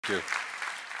Thank you.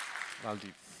 I'll do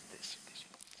this.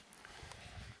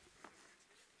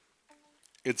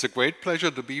 It's a great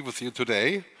pleasure to be with you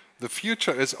today. The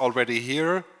future is already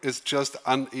here, it's just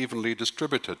unevenly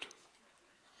distributed.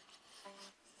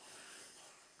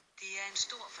 Det er en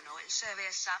stor fornøjelse at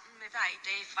være sammen med dig i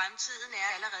dag. Fremtiden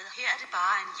er allerede her, det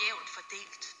bare en jævnt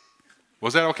fordelt.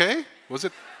 Was that okay?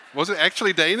 Was it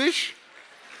actually Danish?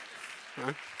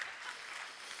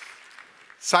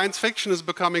 Science fiction is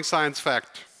becoming science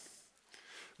fact.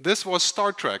 This was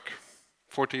Star Trek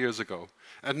 40 years ago.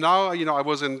 And now, I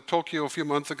was in Tokyo a few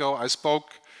months ago. I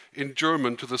spoke in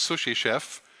German to the sushi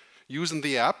chef using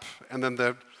the app, and then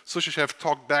the sushi chef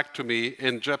talked back to me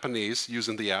in Japanese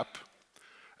using the app,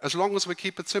 as long as we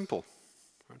keep it simple.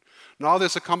 Now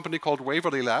there's a company called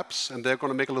Waverly Labs, and they're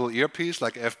going to make a little earpiece,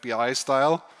 like FBI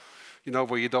style,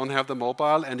 where you don't have the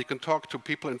mobile, and you can talk to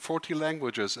people in 40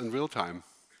 languages in real time.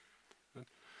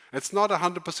 It's not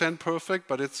 100% perfect,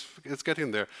 but it's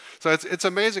getting there. So it's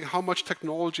amazing how much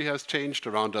technology has changed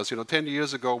around us. 10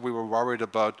 years ago, we were worried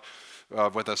about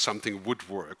whether something would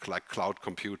work, like cloud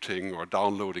computing or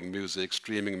downloading music,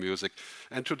 streaming music.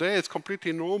 And today, it's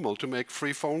completely normal to make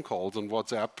free phone calls on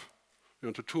WhatsApp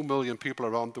to 2 million people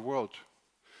around the world.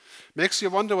 Makes you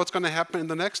wonder what's going to happen in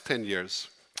the next 10 years.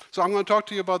 So I'm going to talk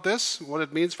to you about this, what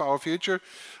it means for our future.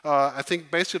 I think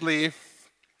basically,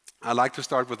 I like to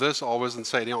start with this always and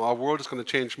say, our world is going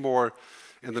to change more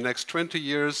in the next 20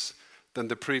 years than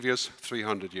the previous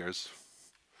 300 years.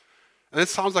 And it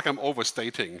sounds like I'm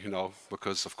overstating,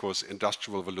 because, of course,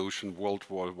 Industrial Revolution, World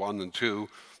War I and II,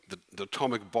 the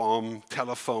atomic bomb,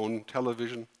 telephone,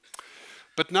 television.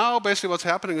 But now, basically, what's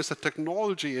happening is that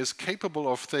technology is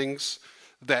capable of things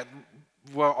that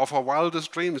were of our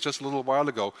wildest dreams just a little while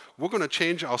ago. We're going to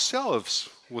change ourselves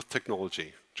with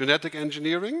technology. Genetic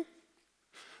engineering,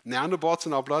 nanobots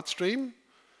in our bloodstream,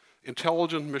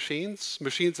 intelligent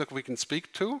machines that we can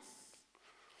speak to.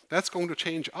 That's going to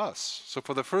change us. So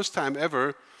for the first time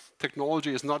ever,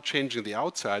 technology is not changing the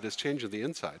outside, it's changing the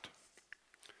inside.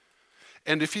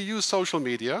 And if you use social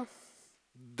media,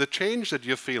 the change that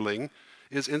you're feeling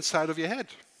is inside of your head.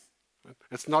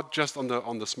 It's not just on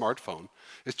the smartphone.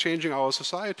 It's changing our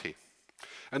society.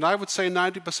 And I would say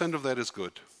 90% of that is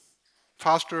good.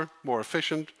 Faster, more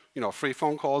efficient, free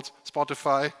phone calls,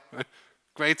 Spotify, right?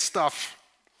 Great stuff.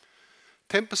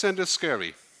 10% is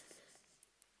scary.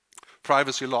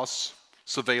 Privacy loss,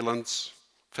 surveillance,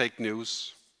 fake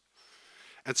news.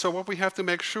 And so what we have to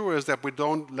make sure is that we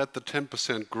don't let the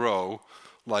 10% grow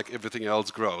like everything else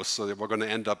grows, so that we're going to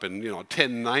end up in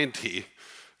 1090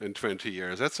 in 20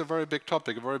 years. That's a very big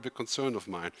topic, a very big concern of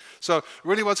mine. So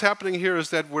really what's happening here is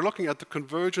that we're looking at the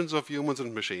convergence of humans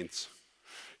and machines.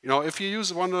 If you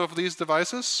use one of these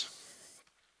devices,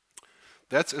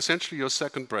 that's essentially your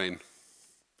second brain.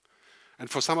 And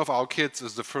for some of our kids,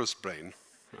 it's the first brain.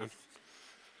 Right?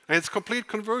 And it's complete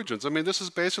convergence. I mean, this is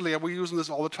basically, we're using this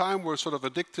all the time, we're sort of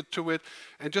addicted to it.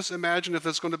 And just imagine if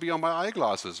it's going to be on my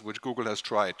eyeglasses, which Google has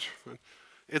tried. Right?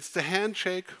 It's the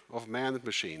handshake of man and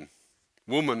machine,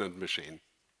 woman and machine.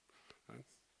 Right?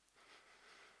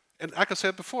 And like I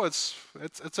said before, it's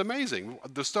amazing,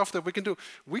 the stuff that we can do.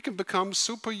 We can become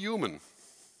superhuman,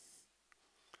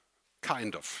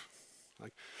 kind of.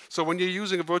 So when you're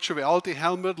using a virtual reality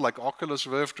helmet like Oculus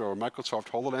Rift or Microsoft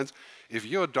HoloLens, if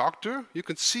you're a doctor, you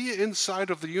can see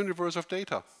inside of the universe of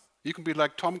data. You can be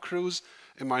like Tom Cruise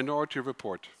in Minority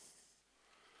Report.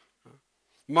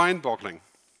 Mind-boggling,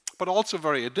 but also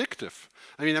very addictive.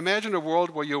 I mean, imagine a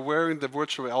world where you're wearing the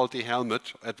virtual reality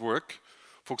helmet at work,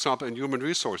 for example, in human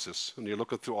resources, and you're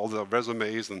looking through all the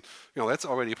resumes, and that's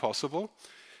already possible.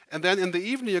 And then in the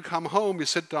evening you come home, you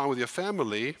sit down with your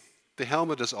family, the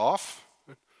helmet is off.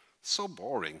 So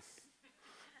boring.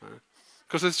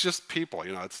 Because it's just people,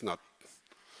 it's not.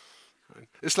 Right?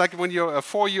 It's like when you're a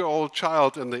 4-year-old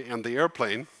child in the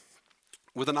airplane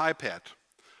with an iPad.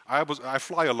 I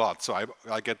fly a lot, so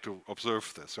I get to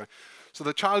observe this. Right? So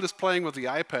the child is playing with the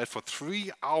iPad for 3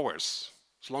 hours,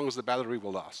 as long as the battery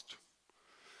will last.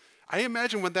 I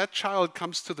imagine when that child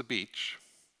comes to the beach,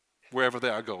 wherever they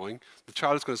are going, the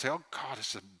child is going to say, oh God,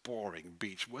 it's a boring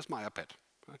beach. Where's my iPad?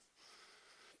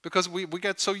 Because we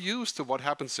get so used to what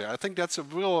happens there. I think that's a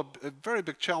very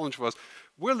big challenge for us.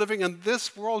 We're living in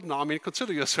this world now. I mean,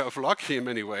 consider yourself lucky in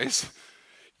many ways.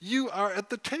 You are at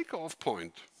the takeoff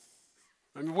point.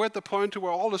 I mean, we're at the point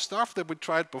where all the stuff that we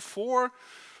tried before,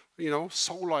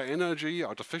 solar energy,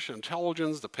 artificial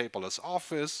intelligence, the paperless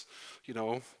office,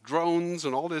 drones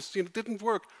and all this, didn't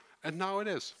work. And now it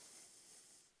is.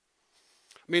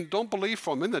 I mean, don't believe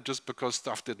for a minute just because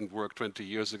stuff didn't work 20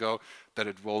 years ago that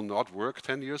it will not work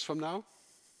 10 years from now.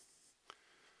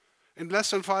 In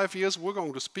less than 5 years, we're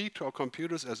going to speak to our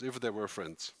computers as if they were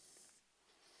friends.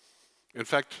 In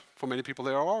fact, for many people,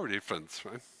 they are already friends,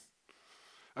 right?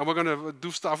 And we're going to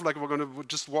do stuff like we're going to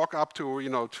just walk up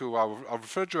to, to our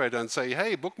refrigerator and say,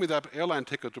 hey, book me that airline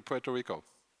ticket to Puerto Rico.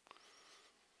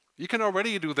 You can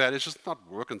already do that. It's just not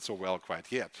working so well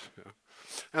quite yet. Yeah.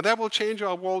 And that will change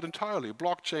our world entirely.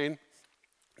 Blockchain,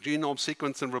 genome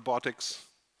sequencing, robotics.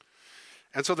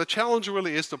 And so the challenge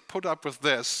really is to put up with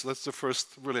this. That's the first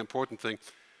really important thing,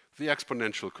 the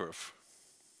exponential curve.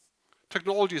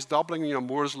 Technology is doubling,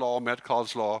 Moore's law,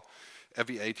 Metcalfe's law,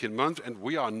 every 18 months, and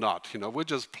we are not. We're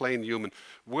just plain human.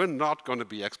 We're not going to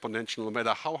be exponential. No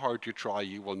matter how hard you try,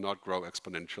 you will not grow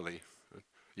exponentially.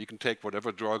 You can take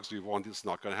whatever drugs you want, it's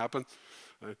not going to happen.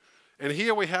 And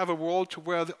here we have a world to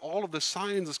where all of the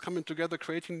science is coming together,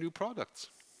 creating new products.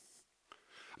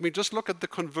 I mean, just look at the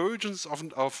convergence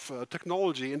of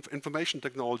technology, information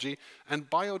technology, and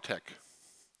biotech.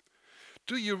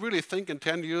 Do you really think in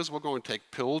 10 years we're going to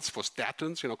take pills for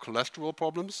statins, cholesterol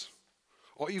problems,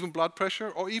 or even blood pressure,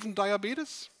 or even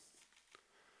diabetes?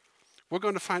 We're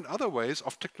going to find other ways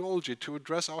of technology to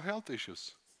address our health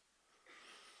issues.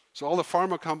 So all the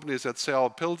pharma companies that sell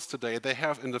pills today, they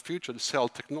have in the future to sell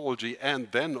technology and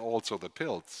then also the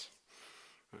pills.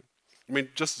 Right? I mean,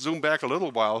 just zoom back a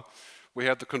little while, we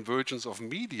had the convergence of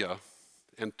media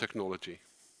and technology.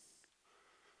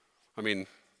 I mean,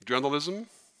 journalism,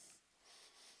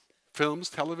 films,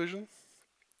 television,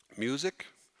 music.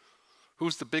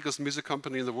 Who's the biggest music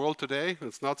company in the world today?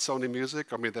 It's not Sony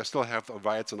Music. I mean, they still have the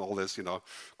rights and all this,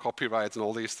 copyrights and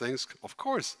all these things, of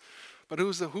course. But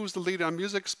who's the leader in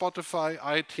music? Spotify,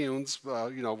 iTunes,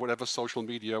 whatever social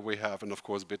media we have, and of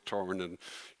course BitTorrent and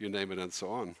you name it and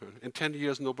so on. In 10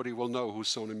 years, nobody will know who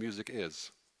Sony Music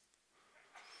is,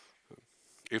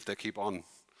 if they keep on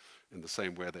in the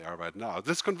same way they are right now.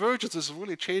 This convergence is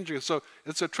really changing. So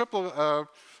it's a triple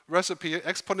recipe: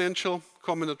 exponential,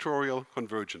 combinatorial,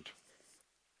 convergent.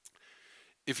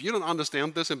 If you don't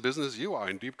understand this in business, you are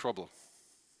in deep trouble.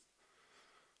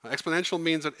 Exponential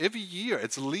means that every year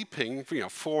it's leaping,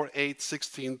 4, 8,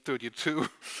 16, 32.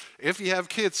 If you have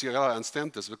kids, you gotta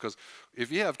understand this, because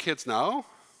if you have kids now,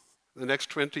 the next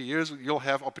 20 years, you'll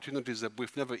have opportunities that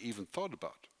we've never even thought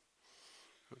about.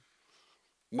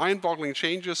 Mind-boggling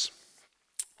changes,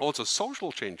 also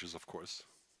social changes, of course.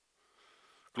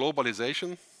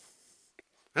 Globalization,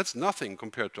 that's nothing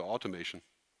compared to automation.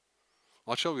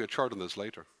 I'll show you a chart on this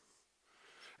later.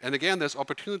 And again, there's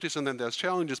opportunities and then there's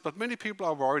challenges, but many people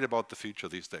are worried about the future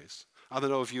these days. I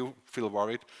don't know if you feel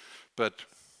worried, but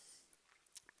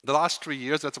the last 3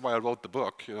 years, that's why I wrote the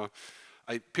book,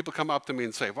 people come up to me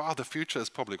and say, wow, the future is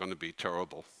probably going to be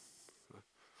terrible.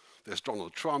 There's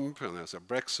Donald Trump, and there's a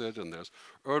Brexit, and there's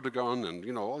Erdogan,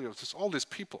 and all these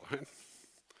people. Right?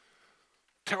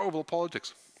 Terrible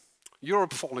politics.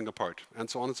 Europe falling apart, and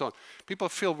so on and so on. People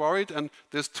feel worried, and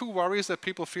there's 2 worries that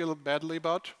people feel badly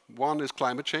about. One is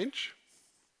climate change.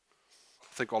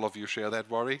 I think all of you share that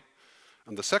worry.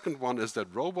 And the second one is that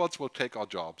robots will take our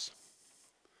jobs,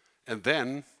 and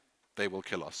then they will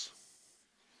kill us.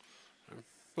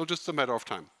 Well, just a matter of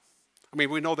time. I mean,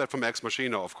 we know that from Ex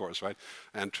Machina, of course, right?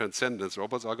 And Transcendence,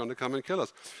 robots are going to come and kill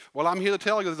us. Well, I'm here to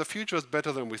tell you that the future is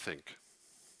better than we think.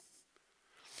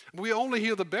 We only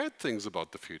hear the bad things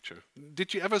about the future.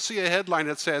 Did you ever see a headline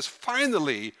that says,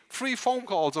 finally, free phone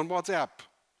calls on WhatsApp?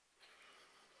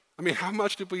 I mean, how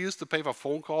much did we used to pay for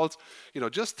phone calls?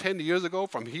 Just 10 years ago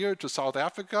from here to South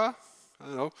Africa, I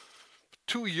don't know,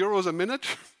 €2 a minute?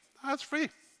 That's free.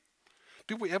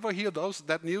 Did we ever hear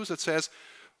that news that says,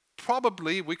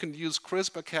 probably we can use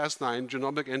CRISPR-Cas9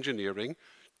 genomic engineering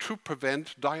to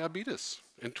prevent diabetes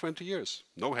in 20 years?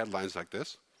 No headlines like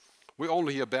this. We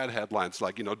only hear bad headlines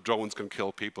like, drones can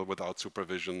kill people without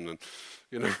supervision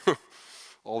and,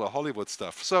 all the Hollywood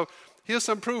stuff. So here's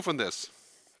some proof on this.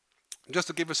 Just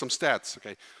to give you some stats,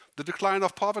 okay. The decline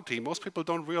of poverty, most people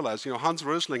don't realize, Hans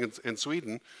Rosling in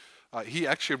Sweden, he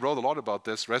actually wrote a lot about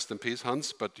this, rest in peace,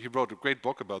 Hans, but he wrote a great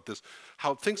book about this,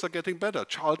 how things are getting better.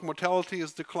 Child mortality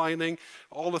is declining,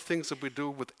 all the things that we do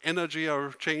with energy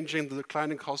are changing, the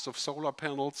declining cost of solar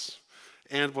panels,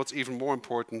 and what's even more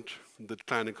important, the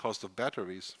declining cost of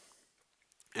batteries.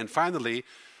 And finally,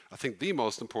 I think the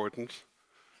most important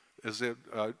is the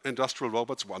industrial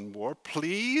robots. One more,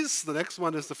 please. The next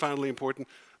one is the finally important.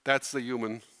 That's the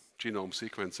human genome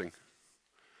sequencing.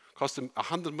 Cost them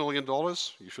 $100 million.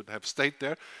 You should have stayed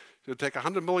there. It would take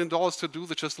 $100 million to do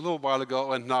this just a little while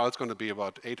ago, and now it's going to be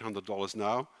about $800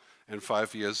 now. In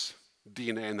 5 years,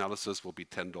 DNA analysis will be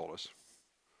 $10.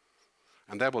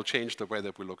 And that will change the way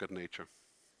that we look at nature.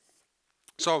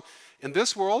 So in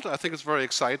this world, I think it's very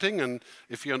exciting, and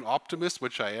if you're an optimist,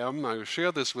 which I am, I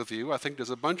share this with you, I think there's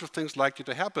a bunch of things likely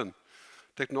to happen.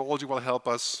 Technology will help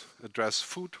us address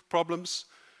food problems,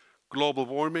 global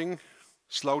warming,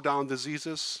 slow down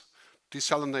diseases,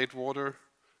 desalinate water,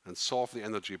 and solve the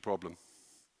energy problem.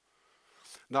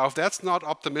 Now, if that's not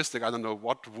optimistic, I don't know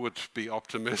what would be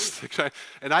optimistic.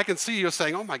 And I can see you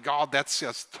saying, oh my God, that's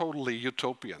just totally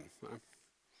utopian.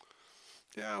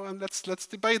 Yeah, well, let's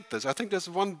debate this. I think there's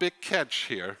one big catch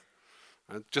here.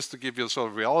 Just to give you a sort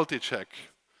of reality check,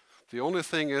 the only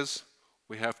thing is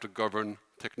we have to govern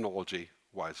technology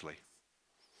wisely.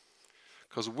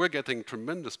 Because we're getting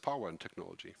tremendous power in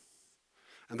technology.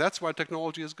 And that's why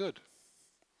technology is good.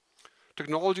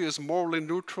 Technology is morally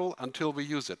neutral until we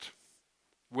use it.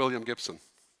 William Gibson.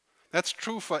 That's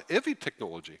true for every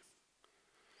technology.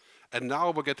 And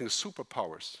now we're getting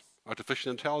superpowers.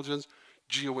 Artificial intelligence,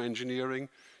 geoengineering,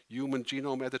 human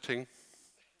genome editing,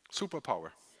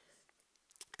 superpower.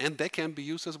 And they can be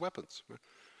used as weapons,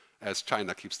 as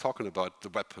China keeps talking about the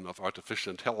weapon of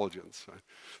artificial intelligence.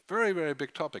 Very, very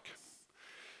big topic.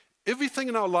 Everything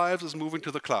in our lives is moving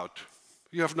to the cloud.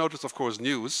 You have noticed, of course,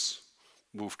 news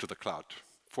moved to the cloud.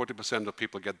 40% of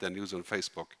people get their news on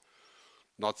Facebook.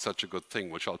 Not such a good thing,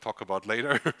 which I'll talk about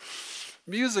later.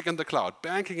 Music in the cloud,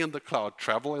 banking in the cloud,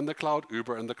 travel in the cloud,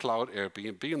 Uber in the cloud,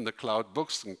 Airbnb in the cloud,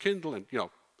 books and Kindle, and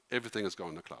everything is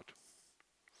going in the cloud.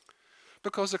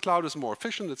 Because the cloud is more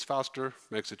efficient, it's faster,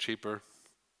 makes it cheaper.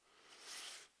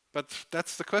 But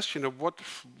that's the question of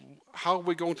how are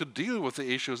we going to deal with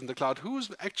the issues in the cloud? Who's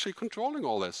actually controlling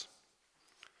all this?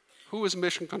 Who is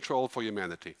mission control for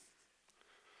humanity?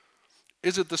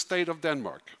 Is it the state of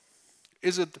Denmark?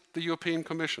 Is it the European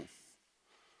Commission?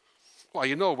 Well,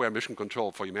 you know where mission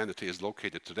control for humanity is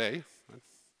located today. Right?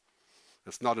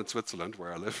 It's not in Switzerland,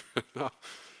 where I live. No.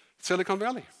 Silicon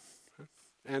Valley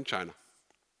and China.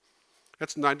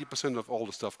 That's 90% of all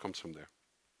the stuff comes from there.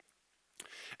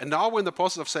 And now we're in the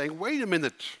process of saying, wait a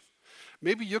minute,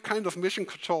 maybe your kind of mission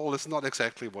control is not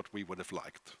exactly what we would have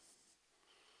liked.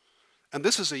 And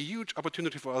this is a huge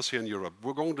opportunity for us here in Europe.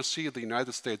 We're going to see the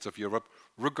United States of Europe,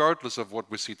 regardless of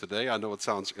what we see today. I know it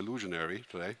sounds illusionary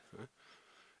today,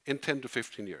 in 10 to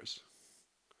 15 years.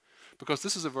 Because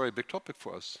this is a very big topic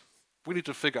for us. We need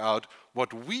to figure out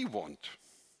what we want.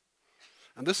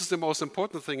 And this is the most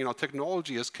important thing.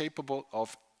 Technology is capable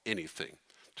of anything.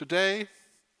 Today,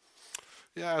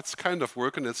 yeah, it's kind of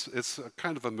working. It's a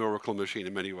kind of a miracle machine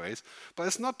in many ways. But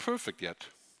it's not perfect yet.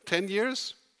 10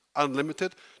 years?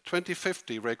 Unlimited.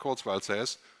 2050, Ray Kurzweil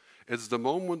says, it's the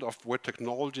moment of where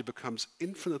technology becomes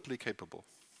infinitely capable.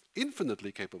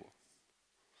 Infinitely capable.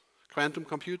 Quantum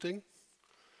computing,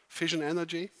 fission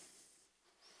energy.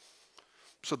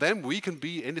 So then we can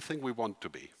be anything we want to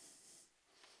be.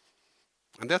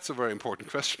 And that's a very important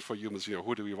question for humans.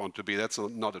 Who do we want to be? That's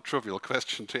not a trivial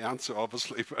question to answer,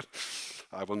 obviously, but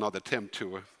I will not attempt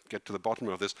to get to the bottom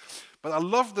of this. But I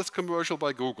love this commercial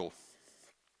by Google.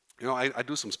 I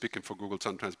do some speaking for Google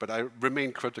sometimes, but I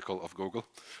remain critical of Google,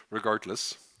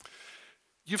 regardless.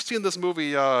 You've seen this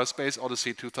movie, Space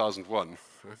Odyssey 2001.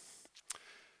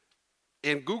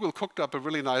 And Google cooked up a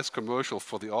really nice commercial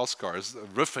for the Oscars,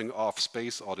 riffing off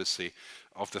Space Odyssey,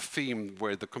 of the theme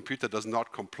where the computer does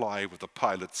not comply with the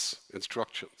pilot's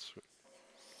instructions.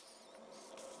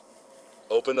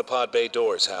 Open the pod bay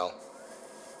doors, Hal.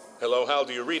 Hello, Hal,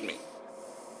 do you read me?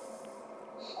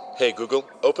 Hey, Google,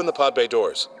 open the pod bay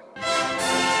doors.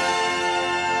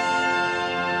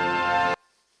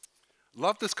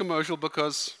 Love this commercial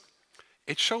because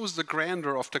it shows the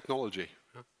grandeur of technology.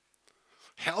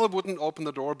 Hell wouldn't open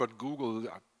the door, but Google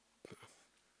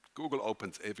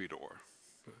opens every door.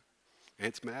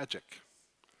 It's magic.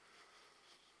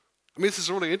 I mean, this is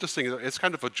really interesting. It's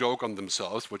kind of a joke on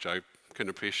themselves, which I can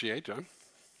appreciate.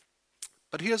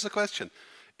 But here's the question.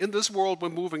 In this world we're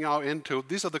moving now into,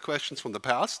 these are the questions from the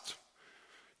past.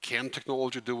 Can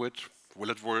technology do it? Will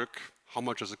it work? How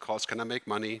much does it cost? Can I make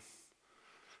money?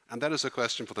 And that is a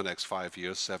question for the next 5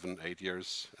 years, 7, 8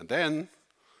 years. And then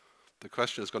the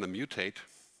question is going to mutate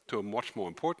to a much more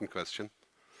important question,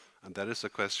 and that is the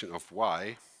question of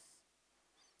why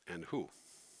and who.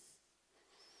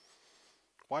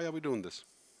 Why are we doing this?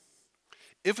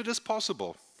 If it is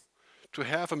possible to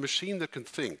have a machine that can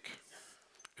think,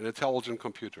 an intelligent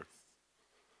computer,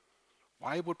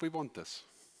 why would we want this?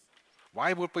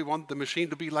 Why would we want the machine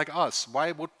to be like us?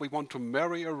 Why would we want to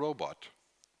marry a robot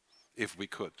if we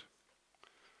could?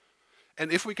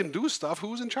 And if we can do stuff,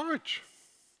 who's in charge?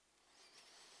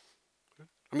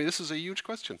 I mean, this is a huge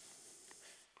question.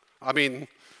 I mean,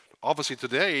 obviously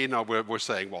today, we're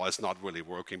saying, well, it's not really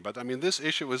working. But I mean, this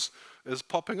issue is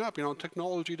popping up.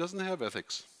 Technology doesn't have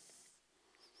ethics.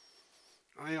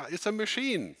 It's a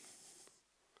machine.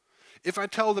 If I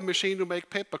tell the machine to make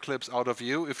paper clips out of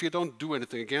you, if you don't do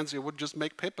anything against it, it would just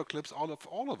make paper clips out of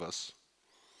all of us.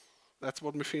 That's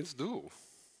what machines do.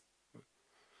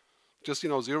 Just,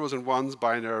 zeros and ones,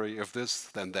 binary, if this,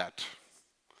 then that.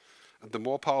 And the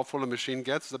more powerful a machine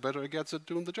gets, the better it gets at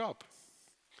doing the job.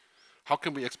 How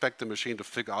can we expect the machine to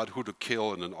figure out who to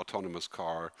kill in an autonomous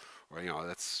car?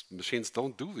 Or, machines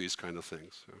don't do these kind of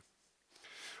things.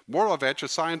 More of which, a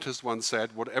scientist once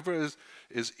said, whatever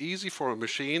is easy for a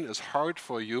machine is hard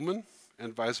for a human,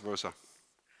 and vice versa.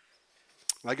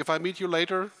 Like if I meet you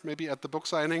later, maybe at the book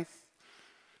signing,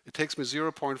 it takes me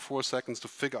 0.4 seconds to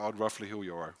figure out roughly who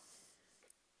you are.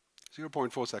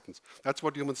 0.4 seconds. That's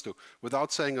what humans do,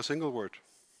 without saying a single word.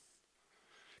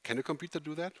 Can a computer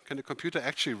do that? Can a computer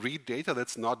actually read data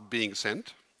that's not being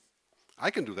sent?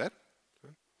 I can do that.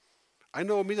 I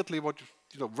know immediately what,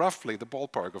 roughly the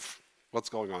ballpark of what's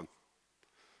going on.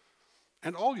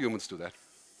 And all humans do that.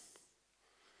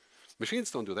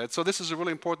 Machines don't do that. So this is a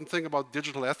really important thing about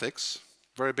digital ethics,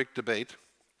 very big debate.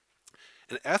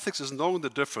 And ethics is knowing the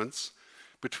difference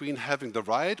between having the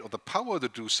right or the power to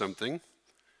do something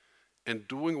and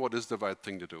doing what is the right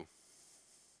thing to do.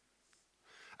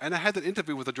 And I had an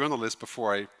interview with a journalist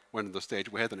before I went on the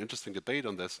stage. We had an interesting debate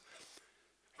on this.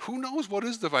 Who knows what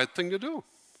is the right thing to do?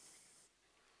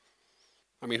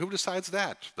 I mean, who decides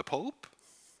that? The Pope?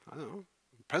 I don't know.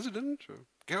 President? Or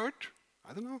Garrett?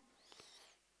 I don't know.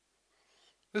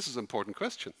 This is an important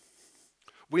question.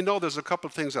 We know there's a couple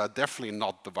of things that are definitely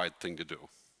not the right thing to do.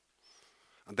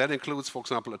 And that includes, for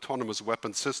example, autonomous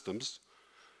weapon systems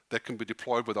that can be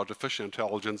deployed with artificial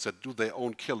intelligence that do their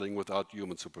own killing without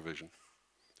human supervision.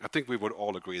 I think we would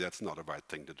all agree that's not a right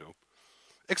thing to do.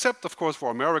 Except, of course, for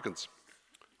Americans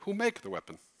who make the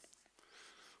weapon.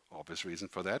 Obvious reason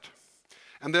for that.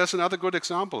 And there's another good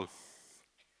example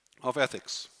of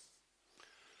ethics.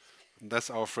 And that's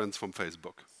our friends from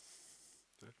Facebook.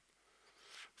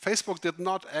 Facebook did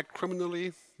not act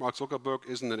criminally. Mark Zuckerberg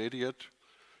isn't an idiot.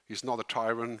 He's not a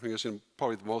tyrant. He is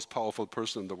probably the most powerful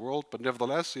person in the world. But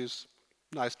nevertheless, he's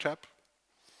a nice chap,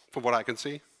 from what I can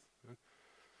see.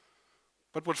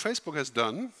 But what Facebook has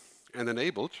done and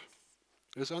enabled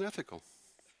is unethical.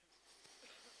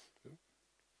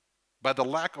 By the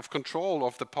lack of control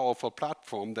of the powerful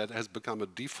platform that has become a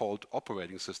default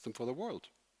operating system for the world.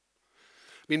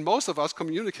 I mean, most of us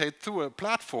communicate through a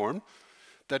platform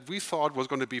that we thought was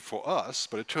going to be for us,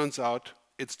 but it turns out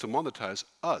it's to monetize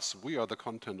us. We are the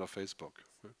content of Facebook.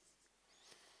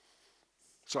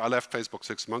 So I left Facebook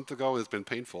 6 months ago. It's been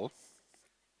painful.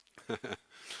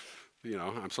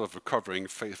 I'm sort of recovering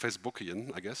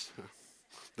Facebookian, I guess.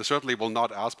 They certainly will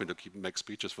not ask me to make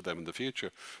speeches for them in the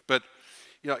future. But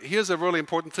here's a really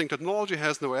important thing. Technology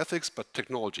has no ethics, but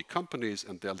technology companies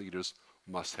and their leaders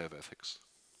must have ethics.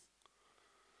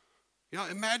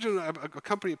 Imagine a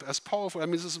company as powerful. I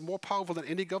mean, this is more powerful than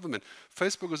any government.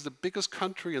 Facebook is the biggest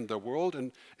country in the world,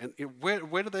 and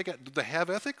where do they get? Do they have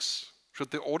ethics?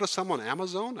 Should they order some on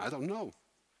Amazon? I don't know.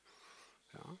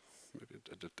 Maybe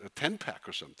a 10-pack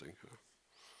or something,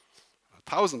 a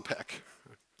 1,000-pack.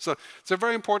 So it's a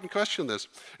very important question, this.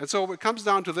 And so it comes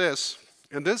down to this.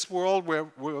 In this world where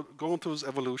we're going through this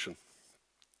evolution,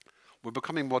 we're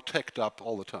becoming more teched up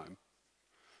all the time.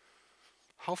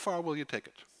 How far will you take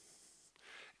it?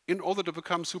 In order to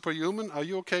become superhuman, are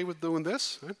you okay with doing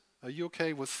this? Are you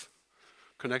okay with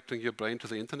connecting your brain to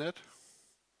the internet?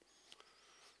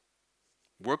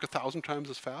 Work 1,000 times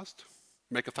as fast?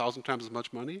 Make 1,000 times as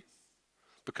much money?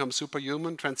 Become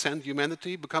superhuman, transcend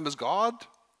humanity, become as God?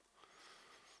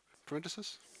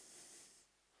 Parenthesis.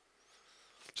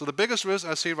 So the biggest risk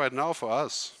I see right now for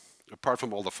us, apart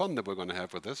from all the fun that we're going to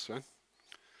have with this,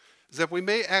 is that we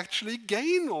may actually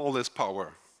gain all this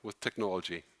power with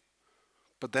technology,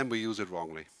 but then we use it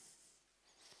wrongly.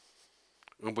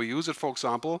 And we use it, for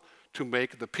example, to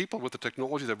make the people with the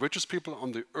technology the richest people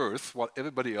on the earth, while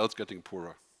everybody else getting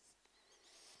poorer.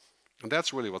 And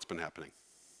that's really what's been happening.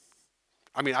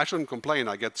 I mean, I shouldn't complain.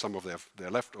 I get some of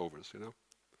their leftovers,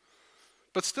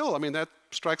 But still, I mean, that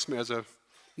strikes me as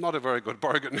not a very good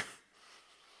bargain.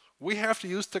 We have to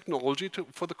use technology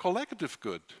for the collective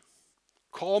good.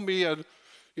 Call me an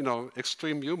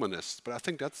extreme humanist, but I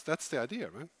think that's the idea,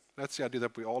 right? That's the idea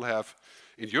that we all have,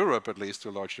 in Europe at least, to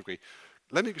a large degree.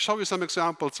 Let me show you some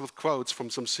examples with quotes from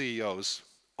some CEOs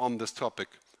on this topic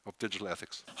of digital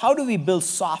ethics. How do we build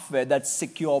software that's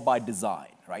secure by design,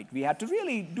 right? We had to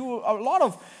really do a lot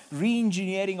of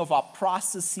re-engineering of our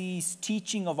processes,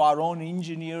 teaching of our own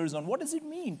engineers on what does it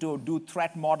mean to do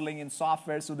threat modeling in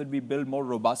software so that we build more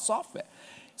robust software.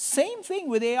 Same thing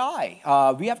with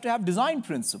AI. We have to have design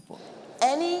principles.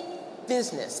 Any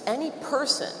business, any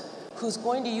person who's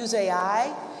going to use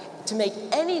AI to make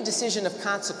any decision of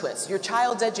consequence, your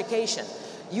child's education,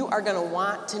 you are going to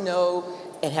want to know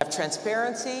and have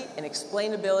transparency and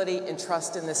explainability and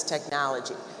trust in this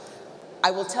technology.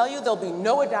 I will tell you there'll be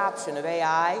no adoption of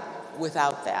AI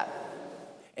without that.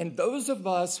 And those of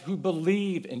us who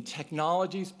believe in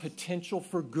technology's potential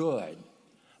for good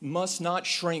must not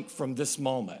shrink from this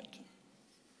moment.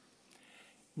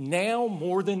 Now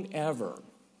more than ever,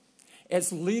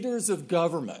 as leaders of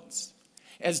governments,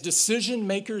 as decision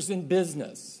makers in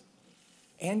business,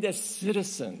 and as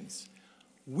citizens,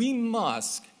 we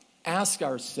must ask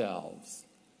ourselves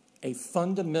a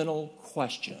fundamental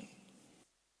question.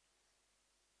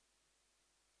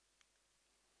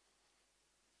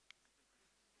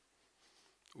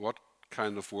 What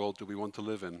kind of world do we want to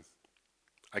live in?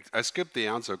 I skipped the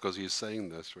answer because he's saying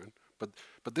this, right?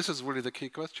 But this is really the key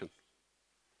question.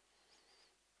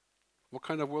 What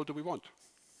kind of world do we want?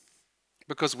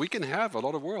 Because we can have a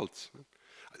lot of worlds.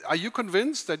 Are you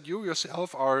convinced that you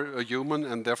yourself are a human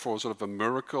and therefore sort of a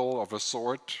miracle of a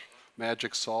sort,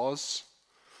 magic sauce?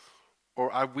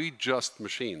 Or are we just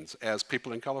machines, as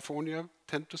people in California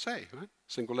tend to say, right?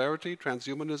 Singularity,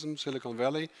 transhumanism, Silicon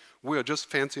Valley, we are just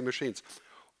fancy machines.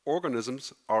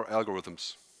 Organisms are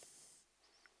algorithms.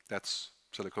 That's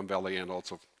Silicon Valley and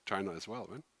also China as well,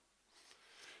 right?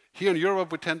 Here in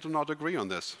Europe, we tend to not agree on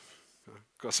this,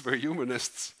 because we're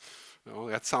humanists. You know,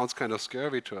 that sounds kind of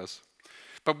scary to us.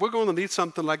 But we're going to need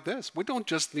something like this. We don't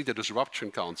just need a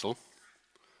disruption council.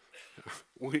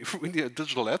 We need a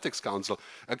digital ethics council,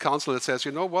 a council that says,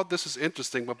 you know what, this is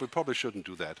interesting, but we probably shouldn't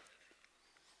do that.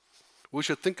 We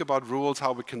should think about rules,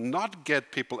 how we cannot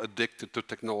get people addicted to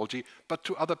technology, but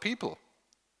to other people.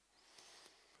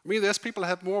 I mean, there's people who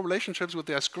have more relationships with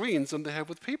their screens than they have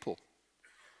with people.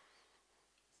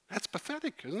 That's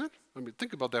pathetic, isn't it? I mean,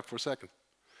 think about that for a second.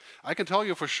 I can tell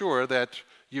you for sure that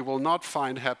you will not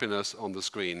find happiness on the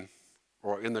screen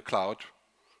or in the cloud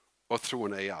or through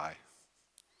an AI.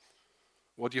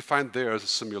 What you find there is a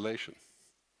simulation,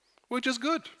 which is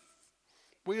good.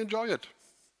 We enjoy it.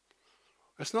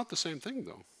 It's not the same thing,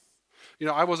 though. You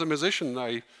know, I was a musician.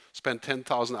 I spent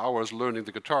 10,000 hours learning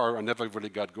the guitar. I never really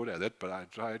got good at it, but I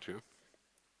tried to.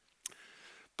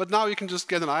 But now you can just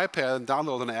get an iPad and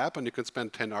download an app, and you can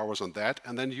spend 10 hours on that,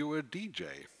 and then you're a DJ.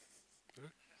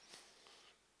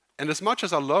 And as much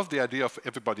as I love the idea of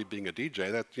everybody being a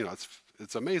DJ, that, you know,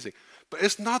 it's amazing. But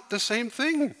it's not the same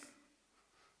thing.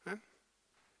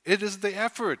 It is the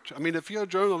effort. I mean, if you're a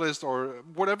journalist or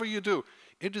whatever you do,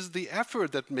 it is the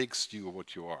effort that makes you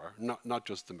what you are, not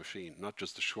just the machine, not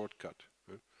just the shortcut.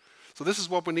 Right? So this is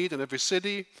what we need in every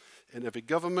city, in every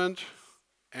government,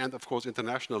 and of course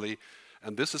internationally.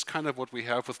 And this is kind of what we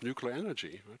have with nuclear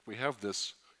energy. Right? We have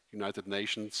this United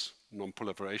Nations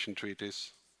non-proliferation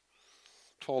treaties.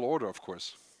 Tall order, of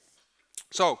course.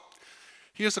 So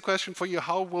here's the question for you.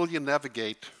 How will you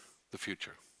navigate the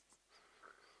future?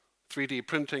 3D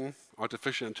printing,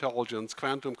 artificial intelligence,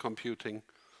 quantum computing,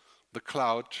 the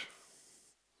cloud.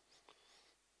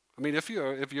 I mean, if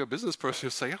you're a business person, you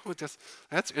say, oh,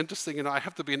 that's interesting, you know, I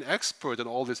have to be an expert in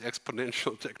all these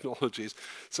exponential technologies.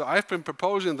 So I've been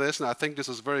proposing this, and I think this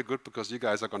is very good because you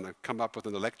guys are going to come up with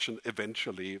an election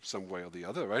eventually, some way or the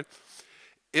other, right?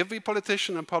 Every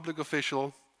politician and public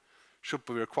official should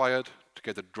be required to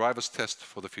get a driver's test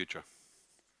for the future.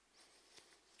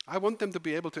 I want them to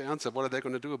be able to answer what are they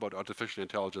going to do about artificial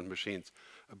intelligent machines,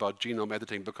 about genome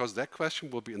editing, because that question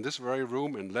will be in this very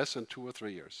room in less than 2 or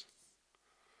 3 years.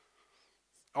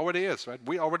 Already is, right?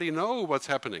 We already know what's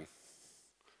happening.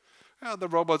 Yeah, the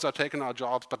robots are taking our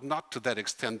jobs, but not to that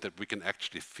extent that we can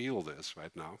actually feel this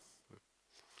right now.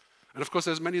 And of course,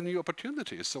 there's many new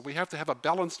opportunities, so we have to have a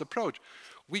balanced approach.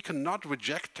 We cannot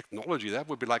reject technology. That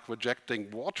would be like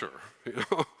rejecting water. You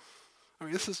know? I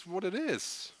mean, this is what it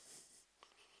is.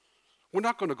 We're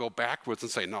not going to go backwards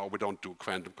and say, no, we don't do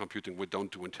quantum computing, we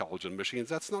don't do intelligent machines.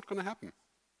 That's not going to happen.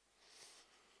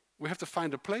 We have to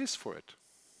find a place for it.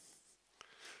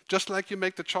 Just like you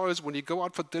make the choice when you go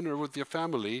out for dinner with your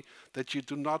family that you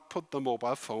do not put the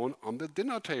mobile phone on the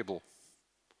dinner table.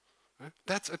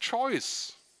 That's a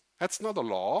choice. That's not a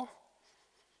law.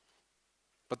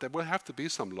 But there will have to be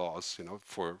some laws, you know,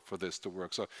 for this to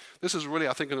work. So this is really,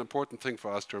 I think, an important thing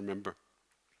for us to remember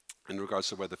in regards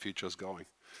to where the future is going.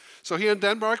 So here in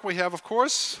Denmark, we have, of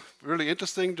course, really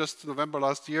interesting, just November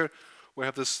last year, we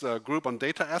have this group on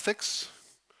data ethics,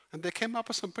 and they came up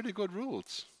with some pretty good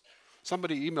rules.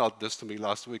 Somebody emailed this to me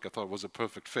last week. I thought it was a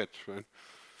perfect fit. Right?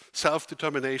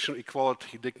 Self-determination,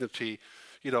 equality, dignity,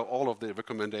 you know, all of the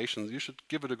recommendations. You should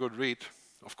give it a good read.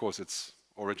 Of course, it's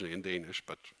originally in Danish,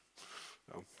 but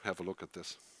have a look at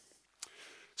this.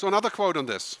 So another quote on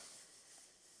this.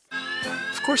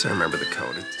 Of course I remember the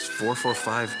code. It's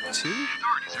 4452?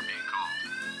 Authorities are being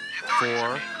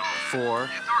called. 4.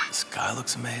 This guy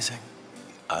looks amazing.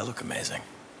 I look amazing.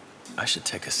 I should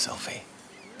take a selfie.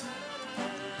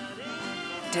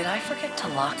 Did I forget to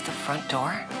lock the front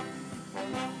door?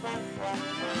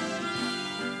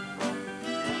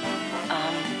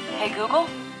 Hey Google?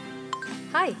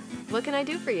 Hi, what can I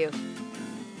do for you?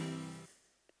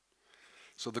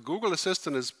 So the Google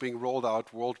Assistant is being rolled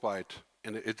out worldwide,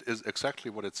 and it is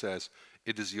exactly what it says.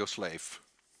 It is your slave.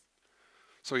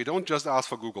 So you don't just ask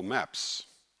for Google Maps.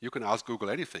 You can ask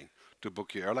Google anything, to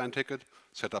book your airline ticket,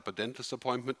 set up a dentist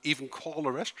appointment, even call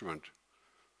a restaurant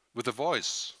with a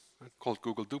voice called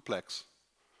Google Duplex,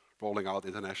 rolling out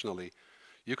internationally.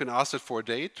 You can ask it for a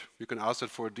date. You can ask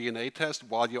it for a DNA test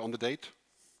while you're on the date.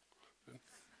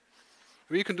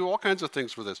 I mean, you can do all kinds of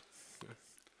things with this.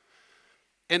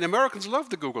 And Americans love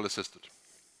the Google Assistant.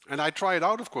 And I try it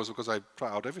out, of course, because I try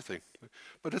out everything.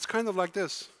 But it's kind of like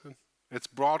this. It's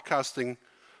broadcasting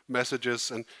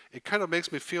messages, and it kind of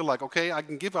makes me feel like, okay, I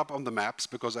can give up on the maps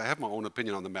because I have my own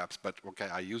opinion on the maps, but okay,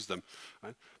 I use them.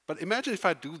 Right? But imagine if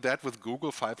I do that with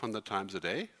Google 500 times a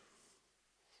day.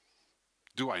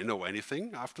 Do I know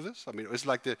anything after this? I mean, it's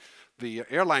like the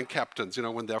airline captains, you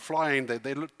know, when they're flying,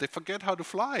 they forget how to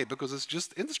fly because it's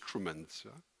just instruments.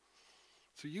 Yeah?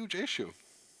 It's a huge issue.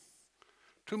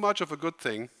 Too much of a good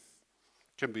thing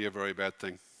can be a very bad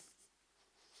thing.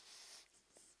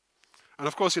 And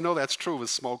of course, you know that's true with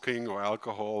smoking or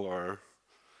alcohol, or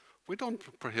we don't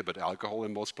prohibit alcohol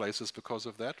in most places because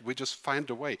of that. We just find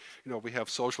a way. You know, we have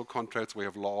social contracts, we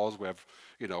have laws, we have,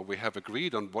 you know, we have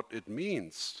agreed on what it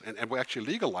means. And we're actually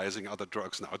legalizing other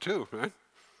drugs now too, right?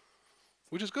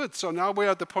 Which is good. So now we're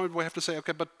at the point where we have to say,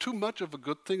 okay, but too much of a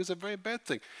good thing is a very bad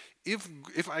thing.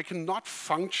 If I cannot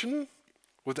function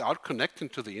without connecting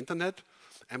to the internet,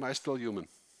 am I still human?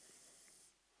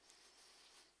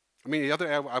 I mean, the other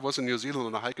day I was in New Zealand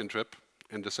on a hiking trip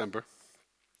in December.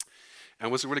 And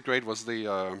what was really great was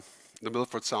the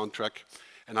Milford Sound trek.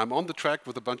 And I'm on the track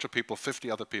with a bunch of people,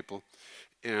 50 other people.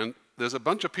 And there's a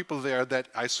bunch of people there that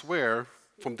I swear,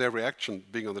 from their reaction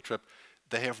being on the trip,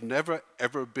 they have never,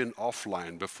 ever been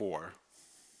offline before.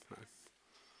 Right?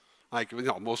 Like, you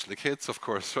know, mostly kids, of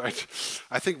course, right?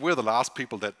 I think we're the last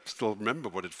people that still remember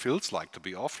what it feels like to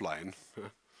be offline.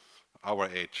 Our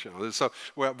age. You know. So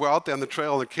we're out there on the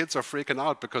trail and the kids are freaking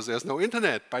out because there's no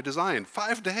internet by design.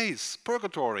 5 days,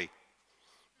 purgatory,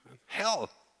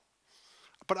 hell.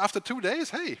 But after 2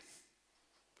 days, hey,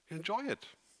 enjoy it.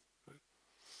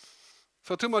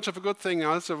 So too much of a good thing,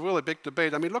 it's a really big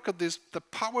debate. I mean, look at the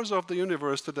powers of the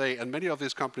universe today, and many of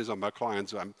these companies are my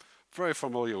clients, so I'm very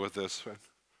familiar with this. Right?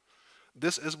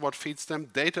 This is what feeds them.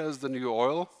 Data is the new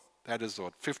oil. That is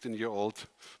what 15-year-old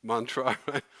mantra.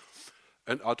 Right?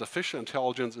 And artificial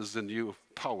intelligence is the new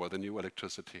power, the new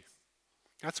electricity.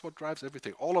 That's what drives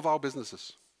everything, all of our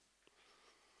businesses.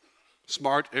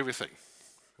 Smart everything.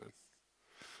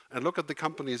 And look at the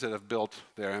companies that have built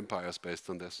their empires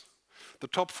based on this. The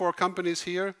top 4 companies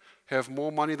here have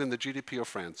more money than the GDP of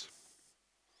France.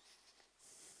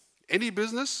 Any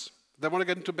business that want to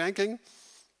get into banking,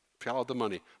 follow the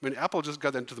money. I mean, Apple just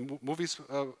got into the movie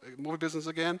business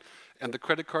again, and the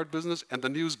credit card business, and the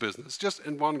news business, just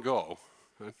in one go.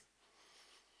 Right?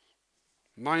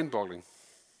 Mind-boggling.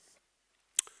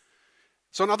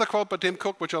 So another quote by Tim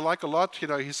Cook, which I like a lot, you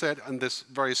know, he said in this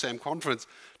very same conference,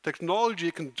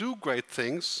 technology can do great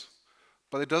things,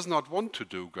 but it does not want to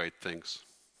do great things.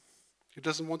 It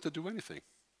doesn't want to do anything.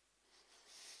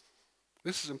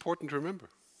 This is important to remember.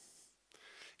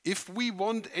 If we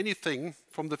want anything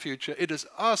from the future, it is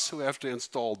us who have to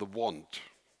install the want.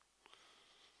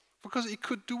 Because it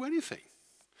could do anything.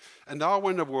 And now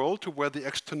we're in a world to where the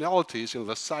externalities, you know,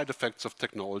 the side effects of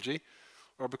technology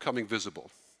are becoming visible.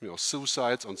 You know,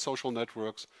 suicides on social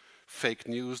networks, fake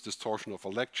news, distortion of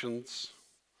elections.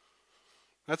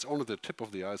 That's only the tip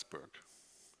of the iceberg.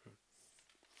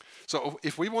 So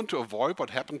if we want to avoid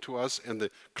what happened to us in the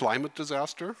climate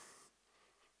disaster,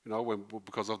 you know,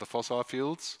 because of the fossil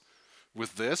fuels,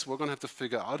 with this, we're going to have to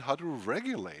figure out how to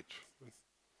regulate.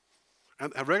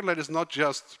 And regulate is not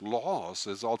just laws,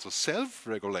 it's also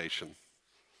self-regulation,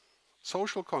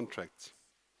 social contracts.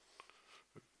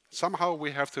 Somehow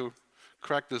we have to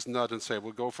crack this nut and say,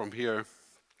 we'll go from here.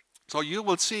 So you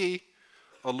will see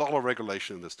a lot of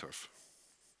regulation in this turf.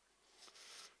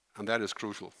 And that is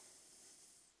crucial.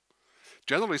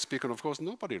 Generally speaking, of course,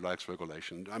 nobody likes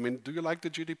regulation. I mean, do you like the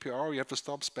GDPR? You have to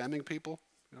stop spamming people?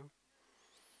 You know?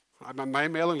 My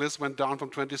mailing list went down from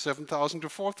 27,000 to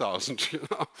 4,000. You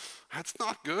know? That's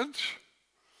not good.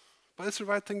 But it's the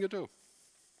right thing to do.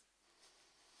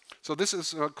 So this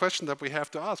is a question that we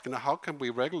have to ask. How can we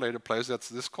regulate a place that's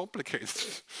this complicated?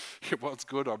 What's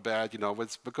good or bad?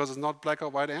 It's because it's not black or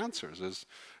white answers. There's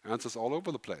answers all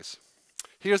over the place.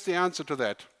 Here's the answer to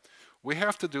that. We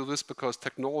have to do this because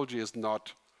technology is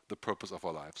not the purpose of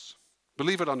our lives.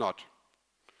 Believe it or not.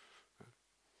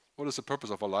 What is the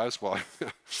purpose of our lives? Well,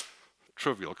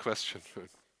 trivial question.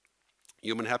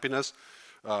 Human happiness.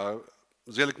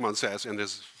 Seligman says in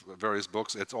his various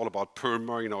books, it's all about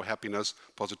PERMA, happiness,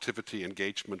 positivity,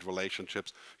 engagement,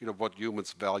 relationships. What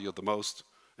humans value the most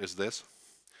is this.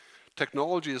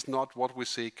 Technology is not what we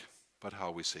seek, but how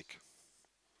we seek.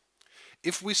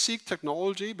 If we seek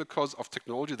technology because of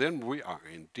technology, then we are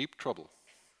in deep trouble.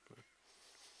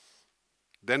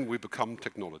 Then we become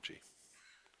technology.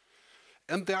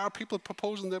 And there are people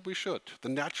proposing that we should. The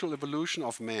natural evolution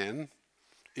of man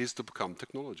is to become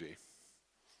technology.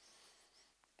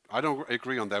 I don't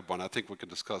agree on that one. I think we can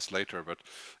discuss later, but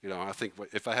I think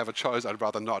if I have a choice, I'd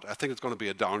rather not. I think it's going to be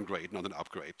a downgrade, not an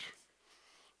upgrade.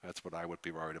 That's what I would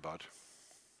be worried about.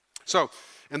 So,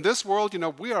 in this world,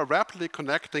 we are rapidly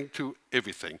connecting to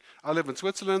everything. I live in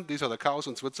Switzerland. These are the cows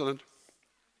in Switzerland.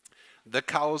 The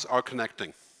cows are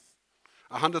connecting.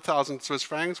 100,000 Swiss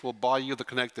francs will buy you the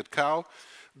connected cow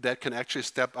that can actually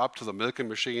step up to the milking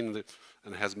machine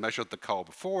and has measured the cow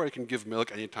before. It can give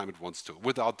milk anytime it wants to,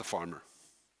 without the farmer.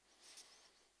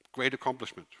 Great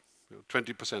accomplishment.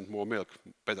 20% more milk,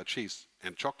 better cheese,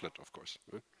 and chocolate, of course.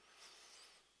 Right?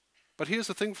 But here's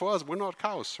the thing for us, we're not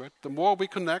cows, right? The more we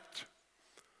connect,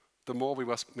 the more we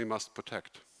must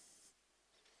protect.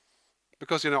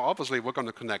 Because, obviously we're going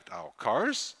to connect our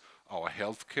cars, our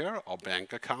healthcare, our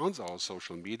bank accounts, our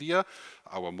social media,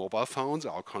 our mobile phones,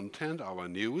 our content, our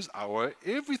news,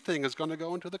 everything is going to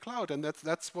go into the cloud, and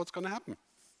that's what's going to happen.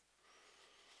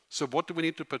 So what do we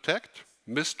need to protect?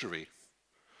 Mystery.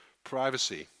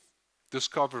 Privacy,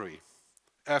 discovery,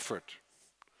 effort,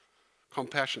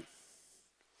 compassion.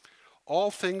 All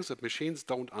things that machines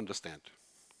don't understand.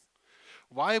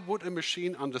 Why would a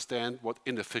machine understand what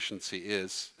inefficiency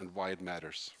is and why it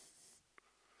matters?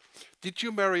 Did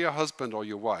you marry your husband or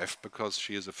your wife because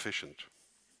she is efficient?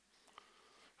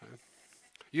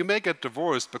 You may get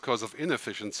divorced because of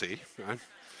inefficiency. Right?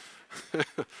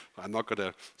 I'm not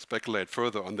going to speculate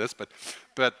further on this, but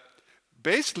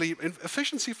basically,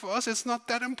 efficiency for us is not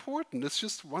that important. It's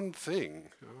just one thing.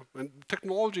 And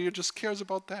technology just cares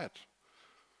about that.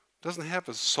 It doesn't have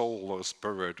a soul or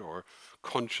spirit or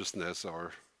consciousness.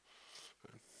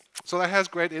 So that has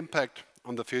great impact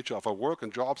on the future of our work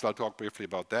and jobs. I'll talk briefly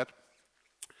about that.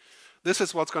 This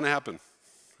is what's going to happen.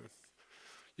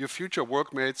 Your future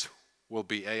workmates will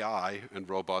be AI and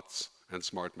robots and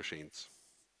smart machines.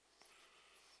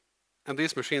 And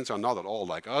these machines are not at all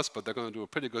like us, but they're going to do a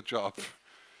pretty good job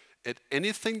at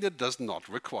anything that does not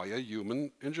require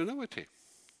human ingenuity.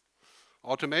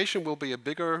 Automation will be a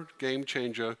bigger game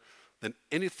changer than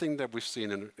anything that we've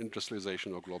seen in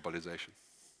industrialization or globalization.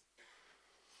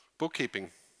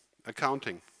 Bookkeeping,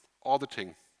 accounting,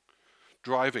 auditing,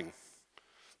 driving,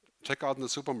 checkout in the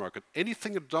supermarket,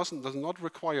 anything that does not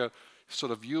require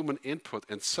sort of human input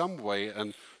in some way,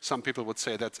 and some people would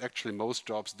say that's actually most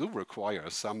jobs do require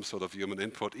some sort of human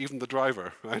input, even the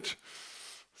driver, right?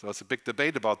 So it's a big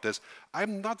debate about this.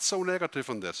 I'm not so negative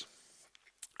on this.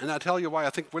 And I'll tell you why. I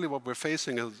think really what we're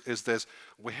facing is this.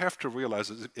 We have to realize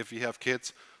that if you have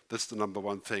kids, this is the number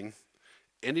one thing.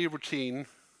 Any routine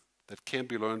that can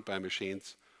be learned by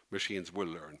machines, machines will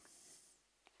learn.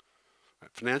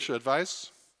 Right. Financial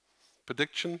advice,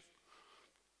 prediction,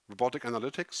 robotic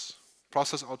analytics,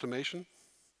 process automation,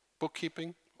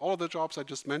 bookkeeping, all of the jobs I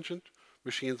just mentioned,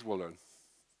 machines will learn.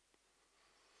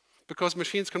 Because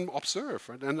machines can observe,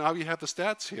 right? And now you have the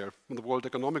stats here from the World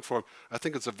Economic Forum. I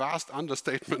think it's a vast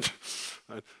understatement.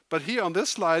 Right? But here on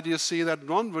this slide, you see that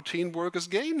non-routine work is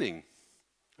gaining.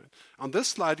 Right? On this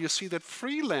slide, you see that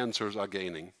freelancers are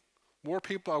gaining. More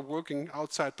people are working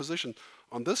outside positions.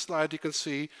 On this slide, you can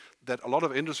see that a lot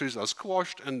of industries are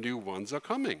squashed and new ones are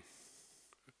coming.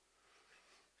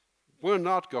 We're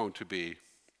not going to be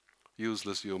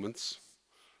useless humans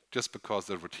just because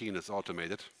the routine is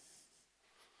automated.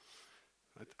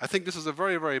 I think this is a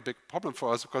very, very big problem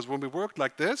for us because when we work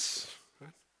like this,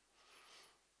 right,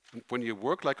 when you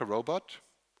work like a robot,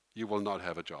 you will not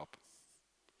have a job.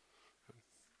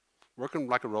 Working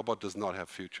like a robot does not have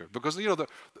future because the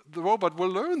robot will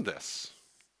learn this.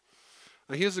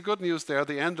 And here's the good news there,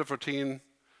 the end of routine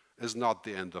is not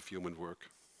the end of human work.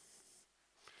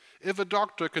 If a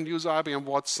doctor can use IBM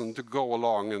Watson to go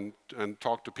along and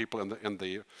talk to people in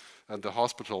the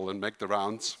hospital and make the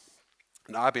rounds,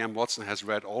 and IBM Watson has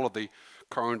read all of the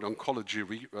current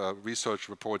oncology research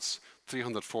reports,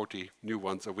 340 new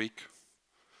ones a week.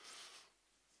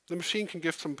 the machine can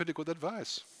give some pretty good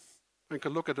advice. And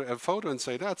can look at a photo and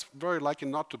say, that's very likely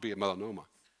not to be a melanoma.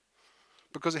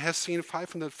 Because it has seen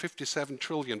 557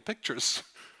 trillion pictures.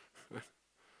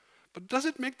 But does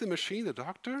it make the machine a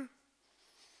doctor?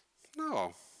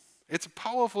 No. It's a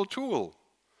powerful tool.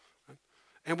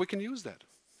 And we can use that.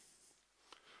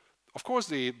 Of course,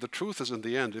 the truth is in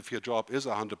the end, if your job is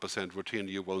 100% routine,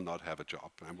 you will not have a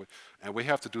job. And we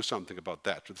have to do something about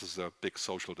that. This is a big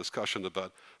social discussion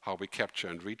about how we capture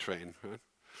and retrain. Right?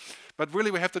 But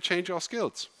really, we have to change our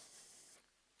skills.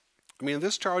 I mean, in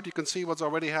this chart, you can see what's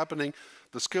already happening.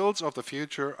 The skills of the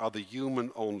future are the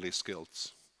human-only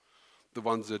skills, the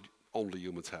ones that only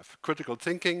humans have. Critical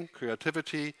thinking,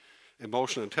 creativity,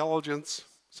 emotional intelligence.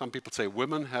 Some people say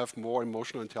women have more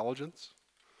emotional intelligence,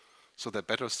 so they're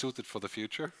better suited for the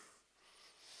future.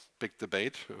 Big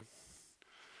debate.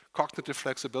 Cognitive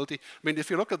flexibility. I mean, if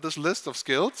you look at this list of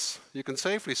skills, you can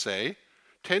safely say,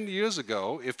 10 years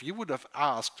ago, if you would have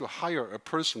asked to hire a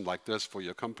person like this for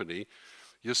your company,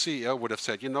 your CEO would have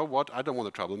said, you know what, I don't want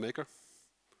a troublemaker.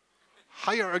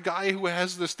 Hire a guy who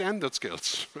has the standard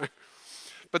skills.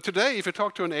 But today, if you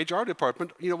talk to an HR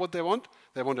department, you know what they want?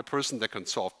 They want a person that can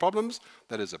solve problems,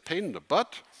 that is a pain in the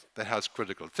butt, that has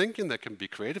critical thinking, that can be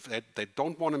creative. They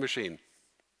don't want a machine.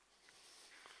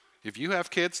 If you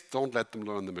have kids, don't let them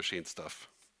learn the machine stuff.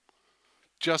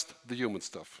 Just the human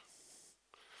stuff.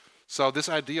 So this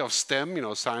idea of STEM, you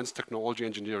know, science, technology,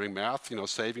 engineering, math, you know,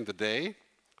 saving the day,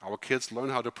 our kids learn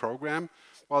how to program,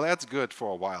 well, that's good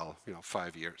for a while, you know,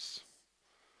 5 years.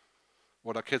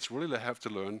 What our kids really have to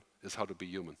learn is how to be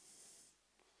human.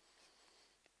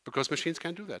 Because machines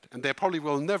can't do that. And they probably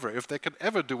will never. If they can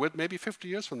ever do it, maybe 50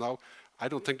 years from now, I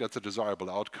don't think that's a desirable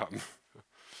outcome.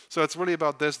 So it's really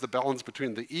about this, the balance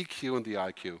between the EQ and the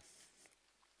IQ.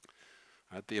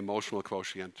 Right? The emotional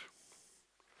quotient.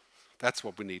 That's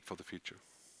what we need for the future.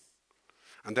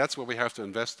 And that's what we have to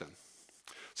invest in.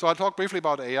 So I'll talk briefly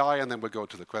about AI, and then we'll go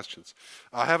to the questions.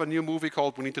 I have a new movie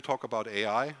called We Need to Talk About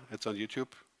AI. It's on YouTube.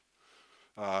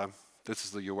 This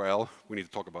is the URL. We need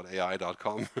to talk about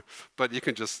AI.com. But you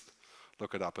can just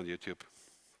look it up on YouTube.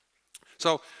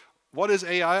 So what is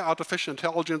AI? Artificial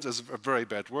intelligence is a very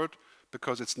bad word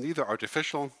because it's neither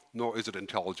artificial nor is it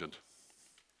intelligent.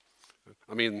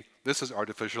 I mean, this is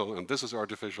artificial and this is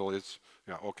artificial. It's,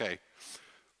 yeah, okay.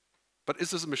 But is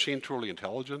this machine truly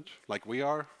intelligent like we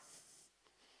are?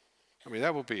 I mean,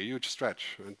 that would be a huge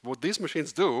stretch. And what these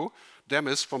machines do,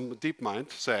 Demis from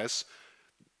DeepMind says,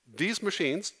 these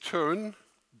machines turn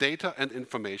data and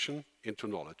information into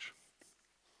knowledge.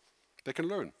 They can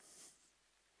learn.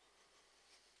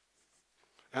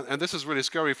 And this is really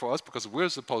scary for us because we're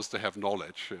supposed to have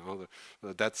knowledge. You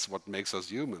know, that's what makes us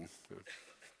human.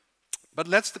 But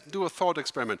let's do a thought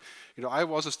experiment. You know, I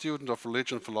was a student of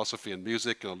religion, philosophy, and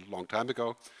music a long time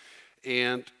ago.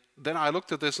 And then I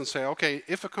looked at this and say, okay,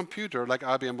 if a computer like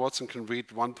IBM Watson can read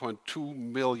 1.2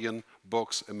 million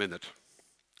books a minute,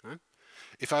 right?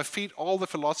 If I feed all the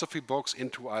philosophy books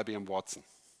into IBM Watson,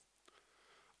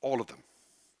 all of them,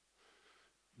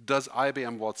 does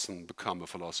IBM Watson become a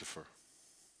philosopher?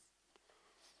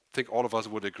 I think all of us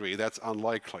would agree that's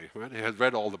unlikely. Right? It has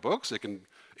read all the books,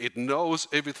 it knows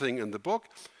everything in the book,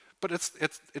 but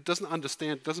it doesn't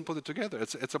understand, it doesn't put it together.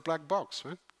 It's a black box.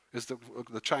 Right? It's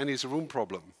the Chinese room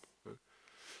problem. Right?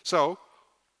 So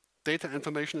data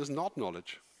information is not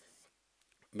knowledge.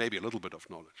 Maybe a little bit of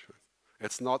knowledge. Right?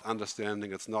 It's not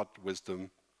understanding, it's not wisdom.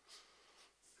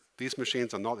 These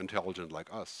machines are not intelligent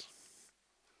like us.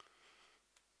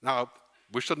 Now,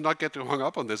 we should not get too hung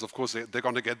up on this. Of course, they're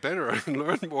going to get better and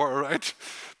learn more, right?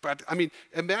 But, I mean,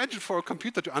 imagine for a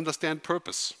computer to understand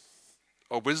purpose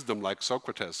or wisdom like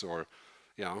Socrates or,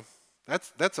 you know,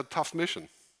 that's a tough mission.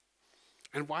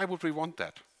 And why would we want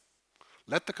that?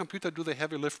 Let the computer do the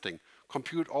heavy lifting,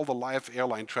 compute all the live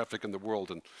airline traffic in the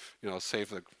world and, you know, save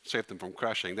them from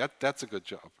crashing. That's a good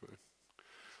job. Right?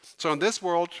 So in this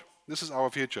world, this is our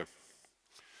future.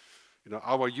 You know,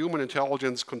 our human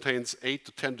intelligence contains 8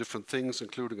 to 10 different things,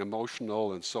 including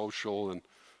emotional and social and,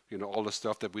 you know, all the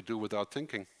stuff that we do without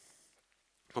thinking.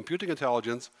 Computing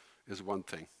intelligence is one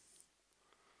thing,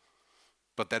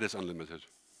 but that is unlimited.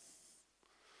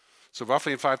 So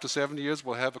roughly in 5 to 7 years,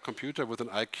 we'll have a computer with an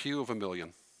IQ of 1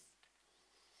 million.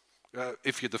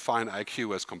 If you define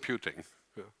IQ as computing.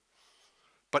 Yeah.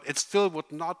 But it still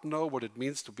would not know what it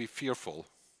means to be fearful.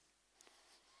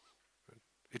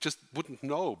 It just wouldn't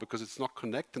know because it's not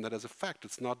connecting that as a fact.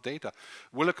 It's not data.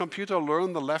 Will a computer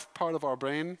learn the left part of our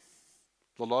brain?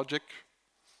 The logic?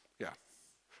 Yeah.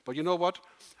 But you know what?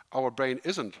 Our brain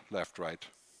isn't left-right.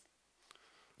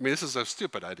 I mean, this is a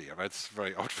stupid idea, right? It's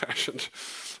very old-fashioned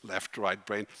left-right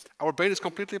brain. Our brain is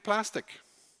completely plastic.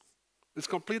 It's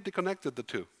completely connected, the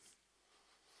two.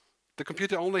 The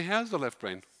computer only has the left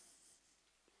brain.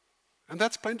 And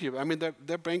that's plenty. I mean,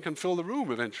 their brain can fill the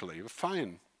room eventually,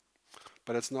 fine.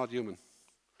 But it's not human.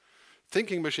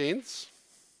 Thinking machines,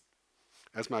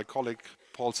 as my colleague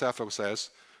Paul Sappho says,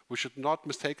 we should not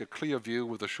mistake a clear view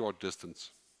with a short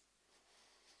distance.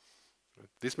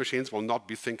 These machines will not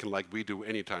be thinking like we do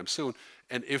anytime soon.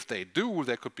 And if they do,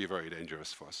 they could be very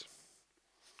dangerous for us.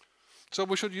 So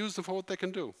we should use them for what they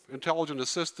can do. Intelligent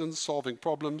assistance, solving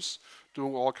problems,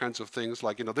 doing all kinds of things.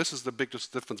 Like, this is the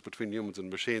biggest difference between humans and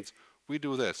machines. We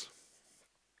do this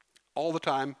all the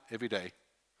time, every day.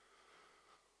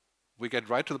 We get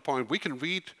right to the point. We can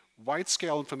read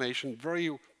wide-scale information, very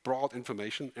broad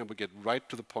information, and we get right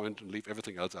to the point and leave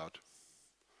everything else out.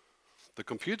 The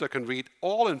computer can read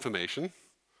all information,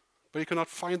 but you cannot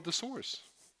find the source.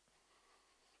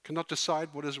 Cannot decide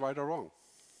what is right or wrong.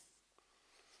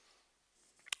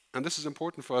 And this is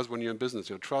important for us when you're in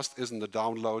business. Trust isn't a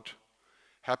download.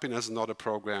 Happiness is not a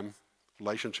program.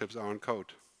 Relationships aren't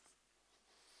code.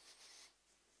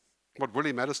 What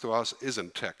really matters to us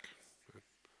isn't tech.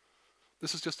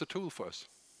 This is just a tool for us.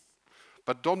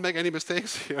 But don't make any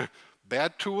mistakes here.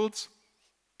 Bad tools,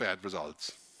 bad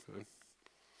results.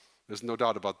 There's no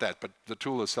doubt about that, but the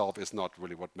tool itself is not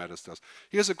really what matters to us.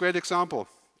 Here's a great example,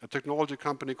 a technology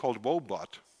company called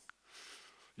Woebot.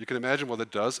 You can imagine what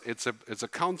it does. It's a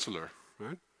counselor,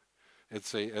 right?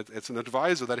 It's an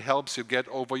advisor that helps you get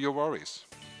over your worries.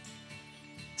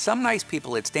 Some nice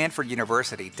people at Stanford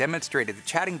University demonstrated that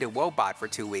chatting to Woebot for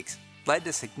 2 weeks led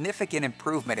to significant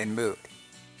improvement in mood.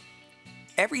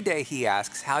 Every day he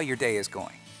asks how your day is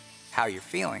going, how you're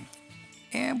feeling,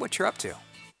 and what you're up to.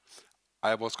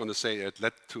 I was going to say it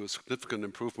led to a significant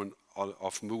improvement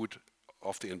of mood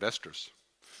of the investors.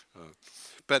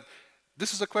 But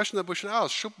this is a question that we should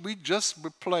ask. Should we just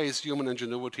replace human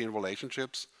ingenuity in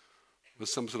relationships with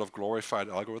some sort of glorified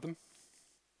algorithm?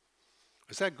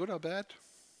 Is that good or bad?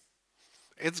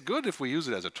 It's good if we use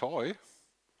it as a toy,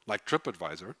 like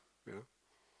TripAdvisor.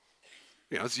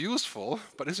 It's useful,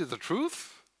 but is it the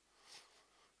truth?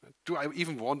 Do I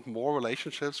even want more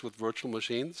relationships with virtual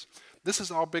machines? This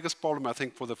is our biggest problem, I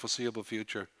think, for the foreseeable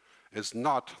future. It's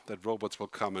not that robots will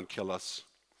come and kill us.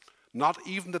 Not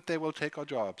even that they will take our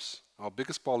jobs. Our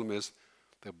biggest problem is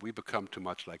that we become too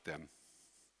much like them.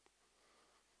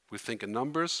 We think in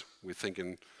numbers, we think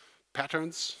in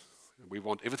patterns, we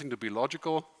want everything to be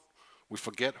logical, we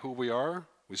forget who we are,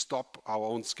 we stop our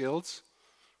own skills,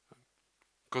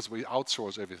 because we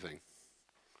outsource everything.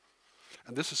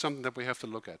 And this is something that we have to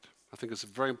look at. I think it's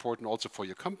very important also for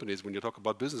your companies when you talk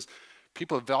about business.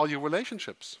 People value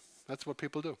relationships. That's what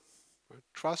people do. Right?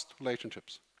 Trust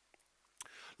relationships.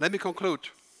 Let me conclude.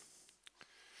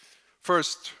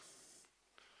 First,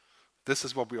 this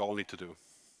is what we all need to do.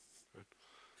 Right?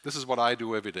 This is what I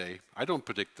do every day. I don't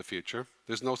predict the future.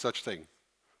 There's no such thing.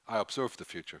 I observe the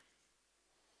future.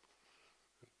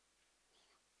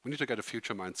 We need to get a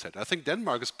future mindset. I think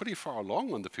Denmark is pretty far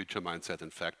along on the future mindset, in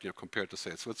fact, compared to,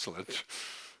 say, Switzerland.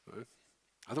 Right?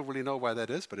 I don't really know why that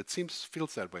is, but it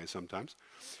feels that way sometimes.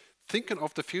 Thinking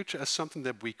of the future as something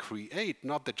that we create,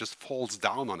 not that just falls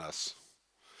down on us.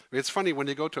 I mean, it's funny, when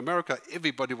you go to America,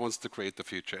 everybody wants to create the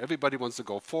future. Everybody wants to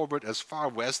go forward as far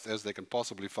west as they can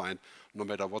possibly find, no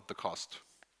matter what the cost.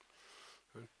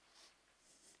 Right?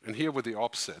 And here we're the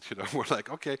opposite. We're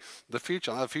like, okay, the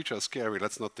future is scary.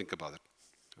 Let's not think about it.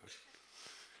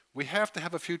 We have to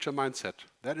have a future mindset.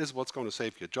 That is what's going to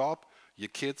save your job, your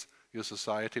kids, your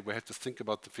society. We have to think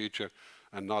about the future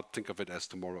and not think of it as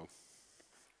tomorrow.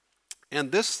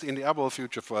 And this, in the actual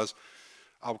future for us,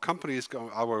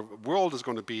 our world is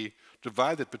going to be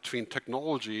divided between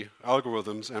technology,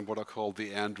 algorithms, and what are called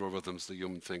the androrithms, the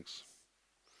human things.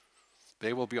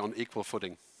 They will be on equal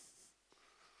footing.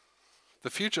 The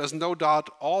future is no doubt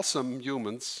awesome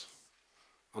humans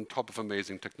on top of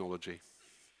amazing technology.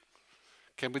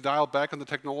 Can we dial back on the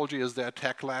technology? Is there a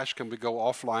tech lash? Can we go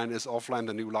offline? Is offline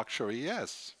the new luxury?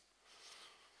 Yes.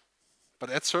 But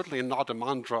that's certainly not a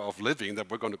mantra of living that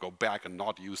we're going to go back and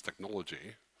not use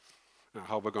technology.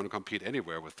 How we're going to compete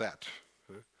anywhere with that.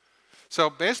 So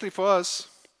basically for us,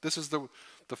 this is the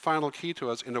final key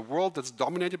to us. In a world that's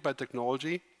dominated by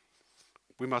technology,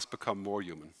 we must become more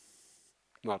human,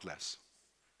 not less.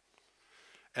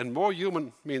 And more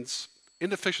human means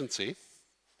inefficiency,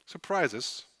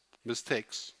 surprises,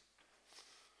 mistakes,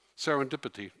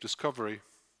 serendipity, discovery,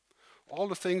 all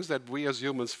the things that we as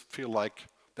humans feel like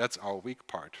that's our weak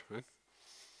part. Right?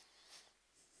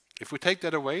 If we take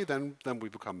that away, then we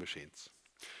become machines.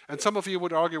 And some of you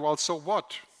would argue, well, so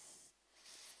what?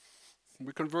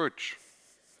 We converge.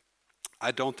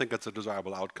 I don't think it's a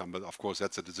desirable outcome, but of course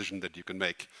that's a decision that you can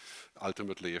make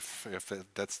ultimately if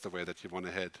that's the way that you want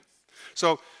to head.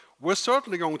 So we're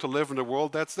certainly going to live in a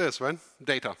world that's this, right?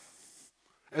 Data.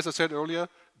 As I said earlier,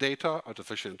 data,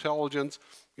 artificial intelligence,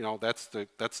 you know, that's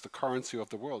the currency of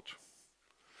the world.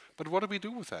 But what do we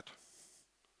do with that?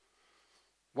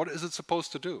 What is it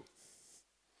supposed to do?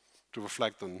 To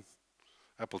reflect on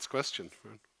Apple's question.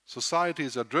 Right?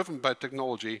 Societies are driven by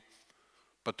technology,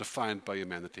 but defined by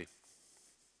humanity.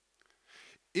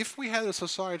 If we had a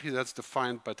society that's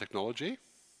defined by technology,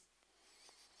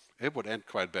 it would end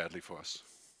quite badly for us.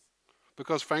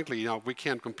 Because frankly, you know, we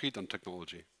can't compete on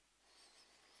technology.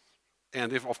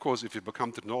 And if, of course, if you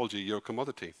become technology, you're a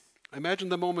commodity. Imagine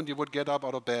the moment you would get up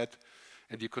out of bed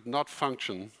and you could not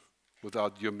function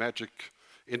without your magic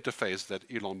interface that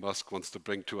Elon Musk wants to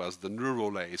bring to us, the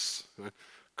neural lace, right?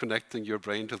 Connecting your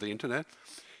brain to the internet.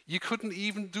 You couldn't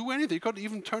even do anything. You couldn't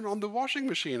even turn on the washing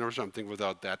machine or something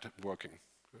without that working.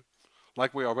 Right?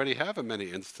 Like we already have in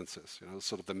many instances, you know,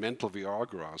 sort of the mental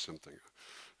Viagra or something.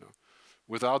 You know.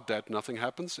 Without that, nothing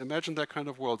happens. Imagine that kind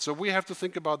of world. So we have to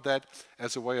think about that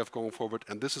as a way of going forward,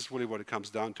 and this is really what it comes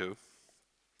down to.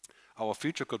 Our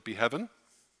future could be heaven,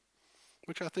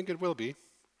 which I think it will be,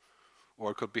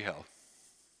 or it could be hell.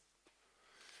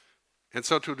 And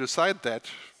so to decide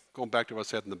that, going back to what I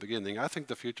said in the beginning, I think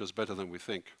the future is better than we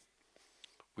think.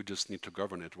 We just need to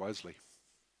govern it wisely.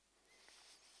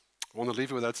 I want to leave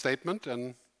you with that statement,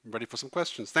 and I'm ready for some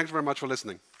questions. Thanks very much for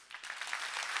listening.